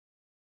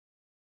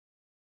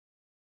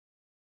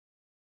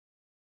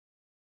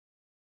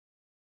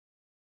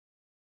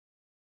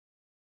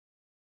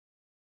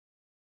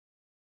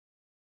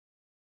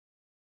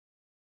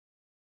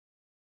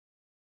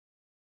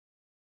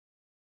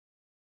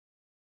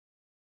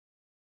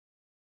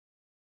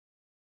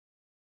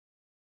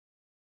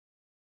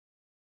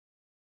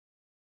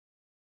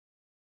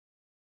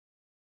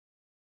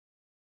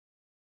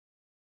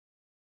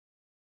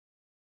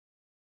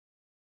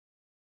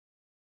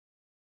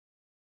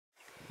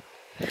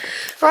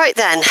Right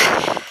then,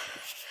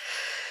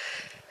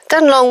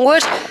 done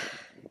Longwood.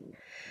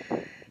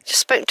 Just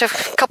spoke to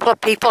a couple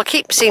of people. I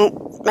keep seeing,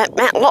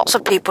 met lots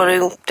of people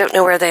who don't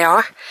know where they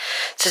are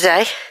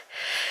today.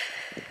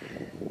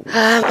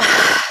 And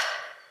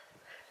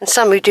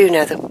some who do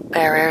know the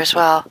area as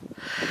well.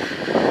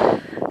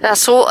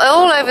 That's all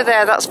over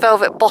there. That's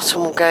Velvet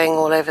Bottom going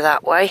all over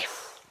that way.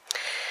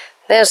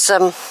 There's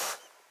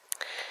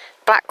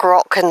Black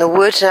Rock in the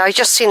wood, and I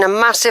just seen a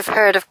massive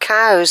herd of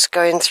cows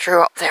going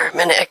through up there a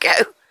minute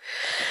ago.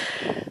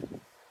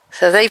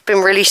 So they've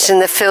been released in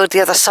the field the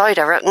other side,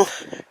 I reckon.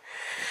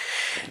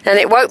 And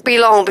it won't be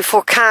long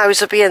before cows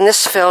will be in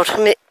this field. I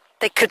mean,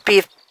 they could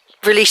be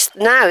released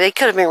now. They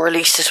could have been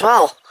released as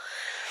well.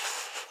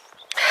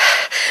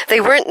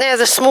 They weren't there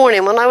this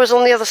morning when I was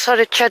on the other side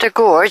of Cheddar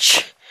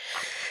Gorge.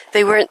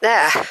 They weren't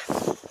there.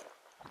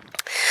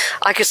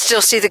 I could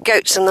still see the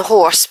goats and the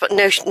horse, but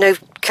no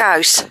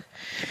cows.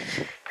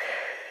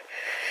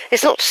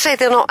 It's not to say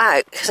they're not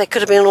out, because they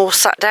could have been all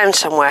sat down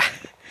somewhere.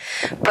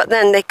 But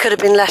then they could have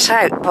been let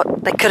out,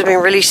 but they could have been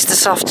released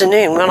this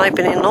afternoon when I've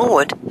been in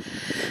Longwood.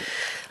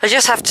 I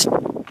just have to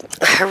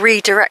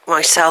redirect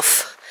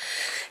myself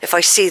if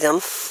I see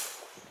them.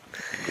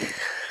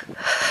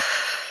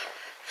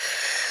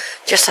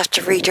 Just have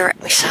to redirect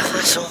myself,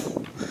 that's all.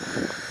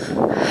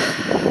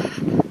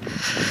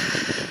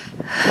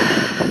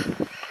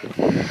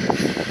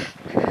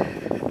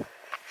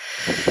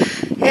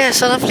 Yeah,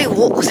 it's a lovely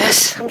walk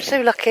this. I'm so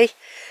lucky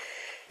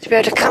to be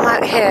able to come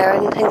out here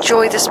and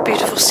enjoy this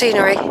beautiful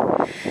scenery.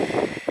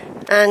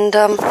 And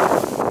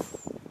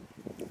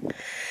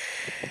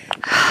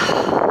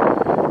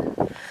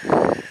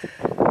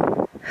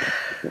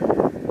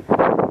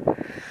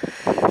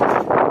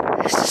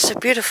it's just so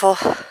beautiful.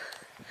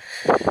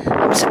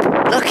 I'm so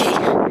lucky.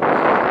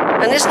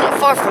 And it's not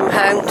far from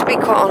home, to be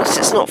quite honest,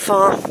 it's not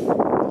far.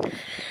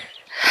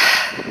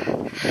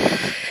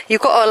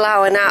 You've got to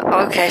allow an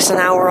hour, okay, it's an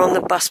hour on the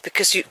bus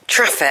because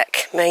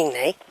traffic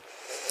mainly,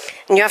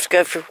 and you have to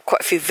go through quite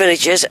a few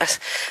villages.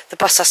 The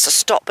bus has to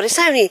stop, but it's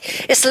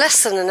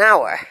less than an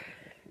hour.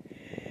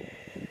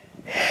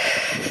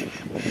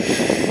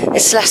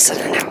 It's less than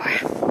an hour.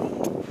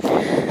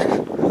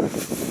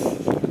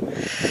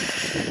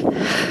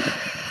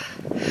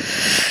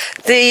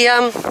 The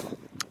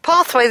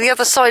pathway the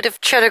other side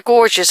of Cheddar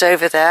Gorge is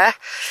over there.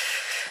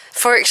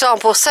 For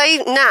example,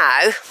 say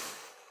now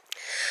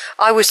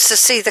I was to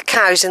see the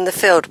cows in the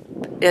field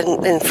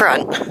in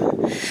front,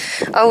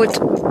 I would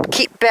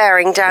keep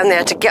bearing down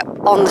there to get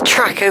on the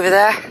track over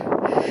there.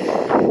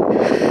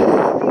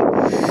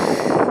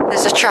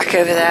 There's a track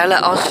over there.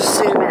 Look, I'll just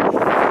zoom in.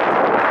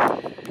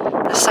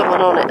 There's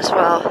someone on it as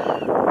well.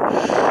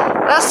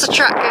 That's the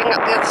track going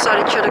up the other side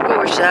of Cheddar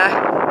Gorge there.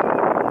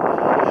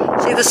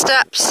 See the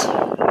steps?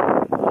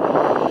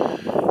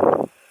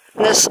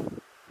 And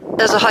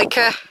there's a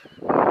hiker.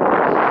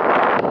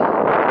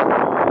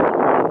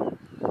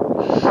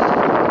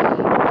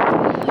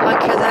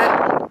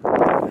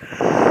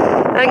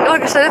 And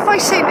like I said, if I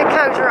see the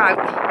cows are out,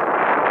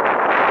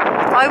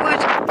 I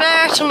would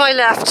bear to my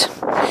left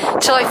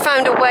till I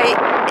found a way.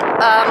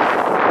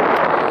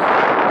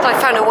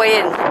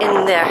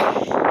 In there.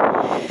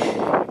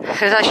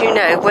 Because as you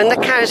know, when the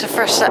cows are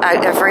first let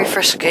out, they're very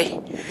frisky.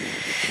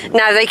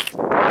 Now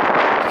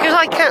because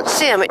I can't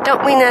see them, it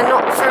don't mean they're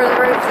not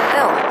further over the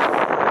hill.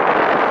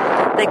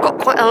 They've got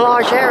quite a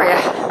large area.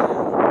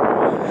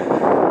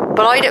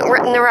 But I didn't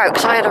reckon they're out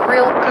because I had a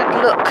real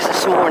good look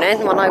this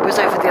morning when I was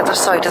over the other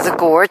side of the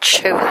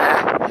gorge over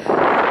there.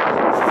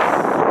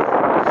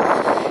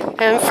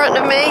 And in front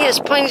of me is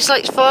Piny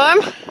Sleight Farm.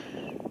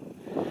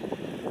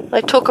 I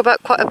talk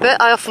about quite a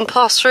bit. I often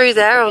pass through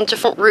there on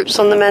different routes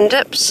on the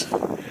Mendips.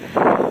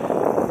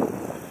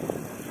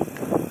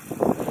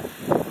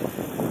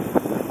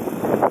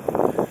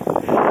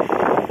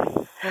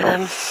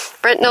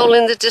 Brentnall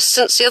in the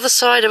distance, the other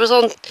side. I was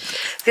on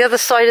the other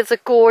side of the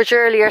gorge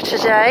earlier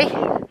today.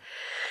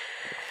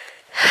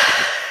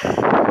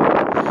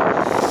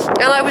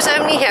 And I was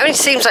only here, it only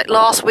seems like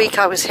last week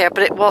I was here,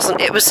 but it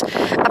wasn't. It was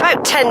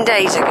about 10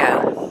 days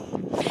ago.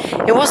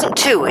 It wasn't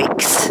 2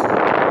 weeks.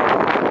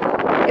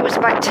 It was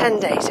about 10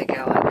 days ago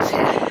I was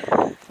here.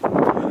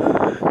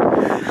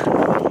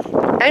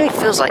 It only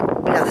feels like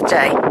the other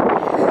day.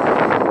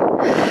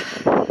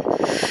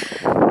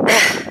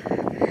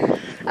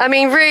 I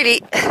mean,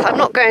 really,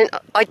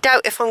 I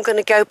doubt if I'm going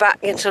to go back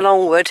into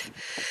Longwood.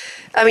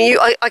 I mean,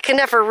 I can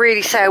never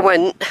really say I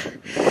wouldn't.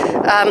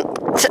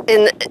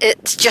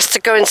 It's just to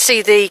go and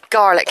see the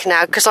garlic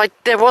now, because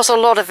there was a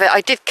lot of it.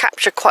 I did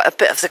capture quite a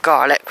bit of the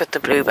garlic with the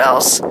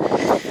bluebells.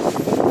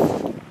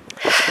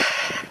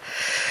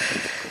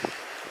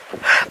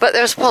 But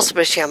there's a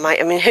possibility I might.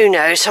 I mean, who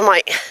knows? I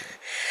might.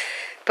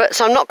 But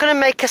so I'm not going to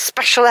make a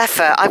special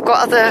effort. I've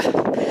got other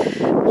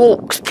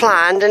walks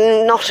planned,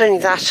 and not only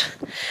that,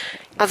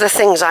 other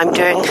things I'm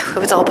doing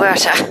with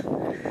Alberta.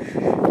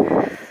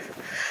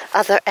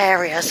 Other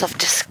areas of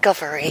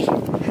discovery.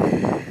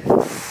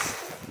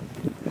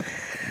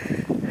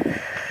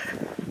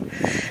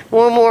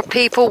 More and more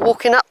people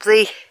walking up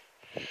the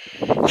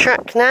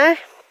track now.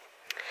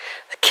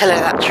 The killer,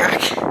 that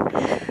track.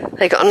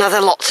 They got another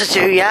lot to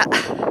do yet.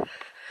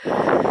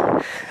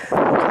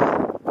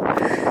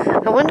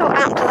 I wonder what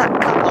happened to that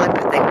couple. I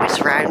bet they whiz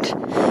around.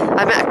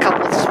 I met a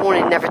couple this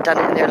morning, never done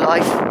it in their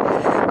life.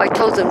 I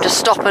told them to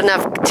stop and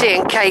have tea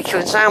and cake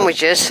and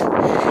sandwiches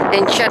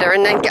in Cheddar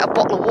and then get a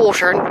bottle of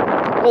water and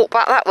walk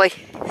back that way.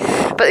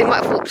 But they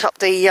might have walked up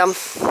the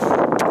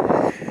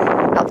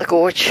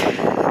gorge.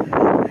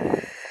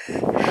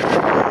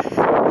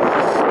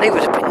 They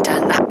would have been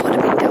done. That would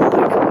have been done.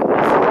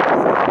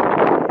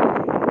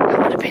 That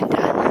would have been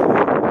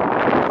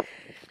done.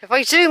 If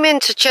I zoom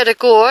into Cheddar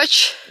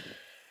Gorge,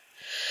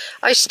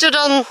 I stood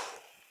on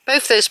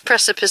both those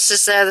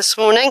precipices there this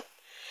morning.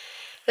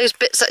 Those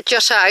bits that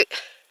jut out.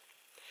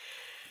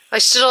 I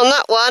stood on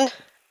that one,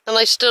 and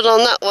I stood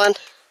on that one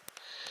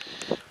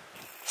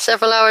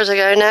several hours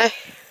ago now.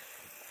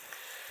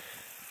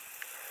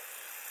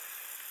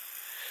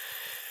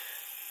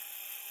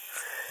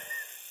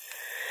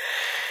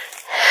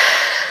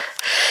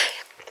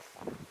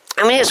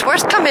 I mean, it's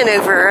worth coming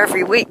over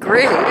every week,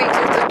 really,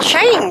 because the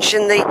change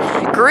in the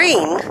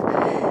green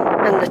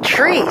and the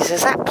trees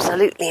is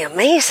absolutely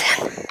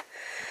amazing.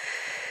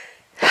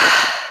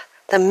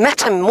 The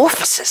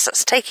metamorphosis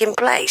that's taking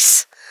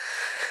place.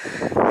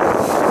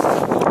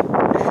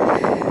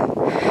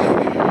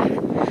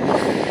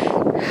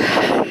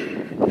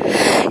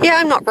 Yeah,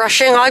 I'm not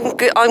rushing. I'm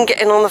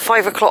getting on the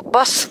 5 o'clock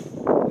bus.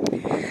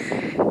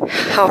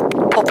 I'll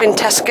pop in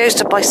Tesco's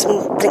to buy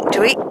something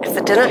to eat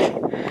for dinner.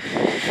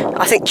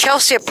 I think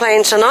Chelsea are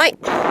playing tonight.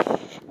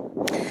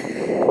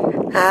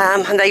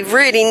 And they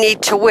really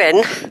need to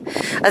win.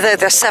 Although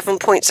they're 7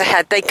 points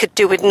ahead, they could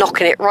do with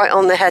knocking it right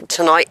on the head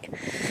tonight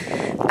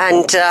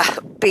and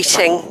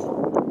beating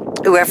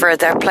whoever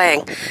they're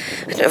playing.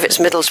 I don't know if it's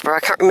Middlesbrough, I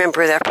can't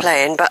remember who they're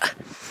playing, but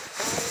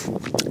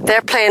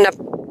they're playing a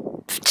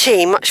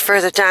team much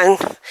further down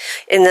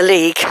in the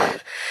league.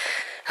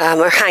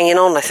 We're hanging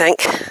on, I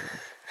think.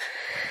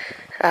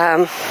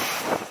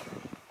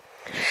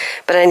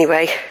 But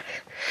anyway,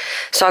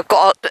 so I've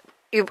got...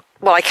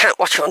 Well, I can't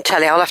watch it on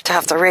telly, I'll have to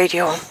have the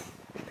radio on.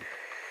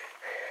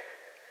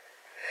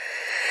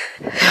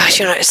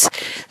 You know,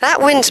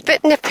 that wind's a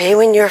bit nippy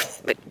when you're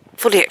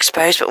fully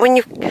exposed, but when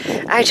you're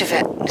out of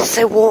it, it's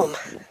so warm.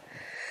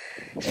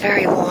 It's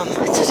very warm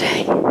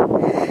today.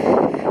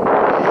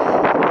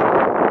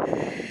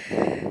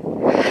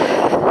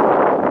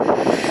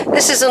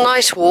 This is a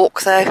nice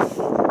walk, though.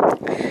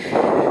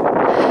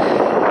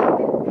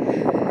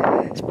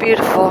 It's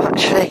beautiful,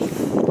 actually.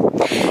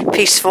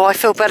 Peaceful. I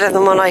feel better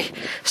than when I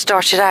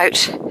started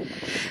out.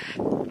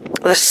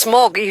 The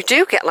smog, you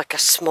do get like a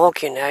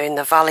smog, you know, in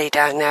the valley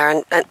down there,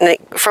 and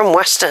from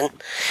Weston.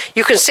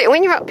 You can see it,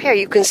 when you're up here,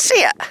 you can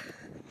see it.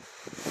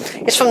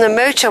 It's from the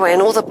motorway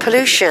and all the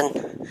pollution.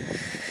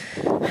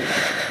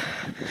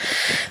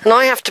 And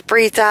I have to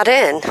breathe that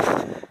in.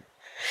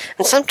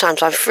 And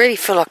sometimes I really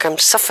feel like I'm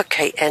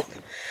suffocating.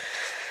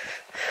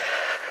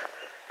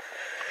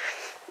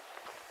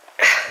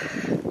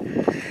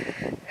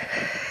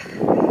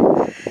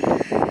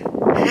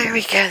 There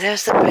we go,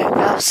 there's the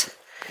bluebells.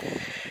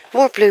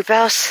 More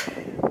bluebells.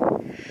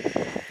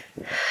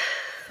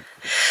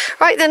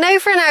 Right then,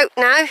 over and out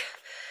now,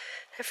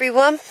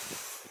 everyone.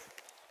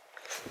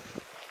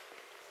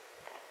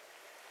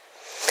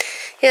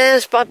 Yeah,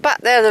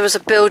 back there was a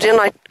building.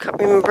 I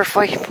can't remember if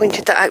I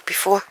pointed that out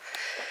before.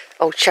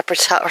 Old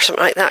Shepherd's Hut or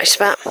something like that, I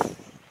expect.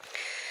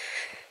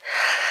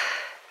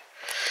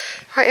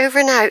 Right, over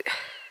and out.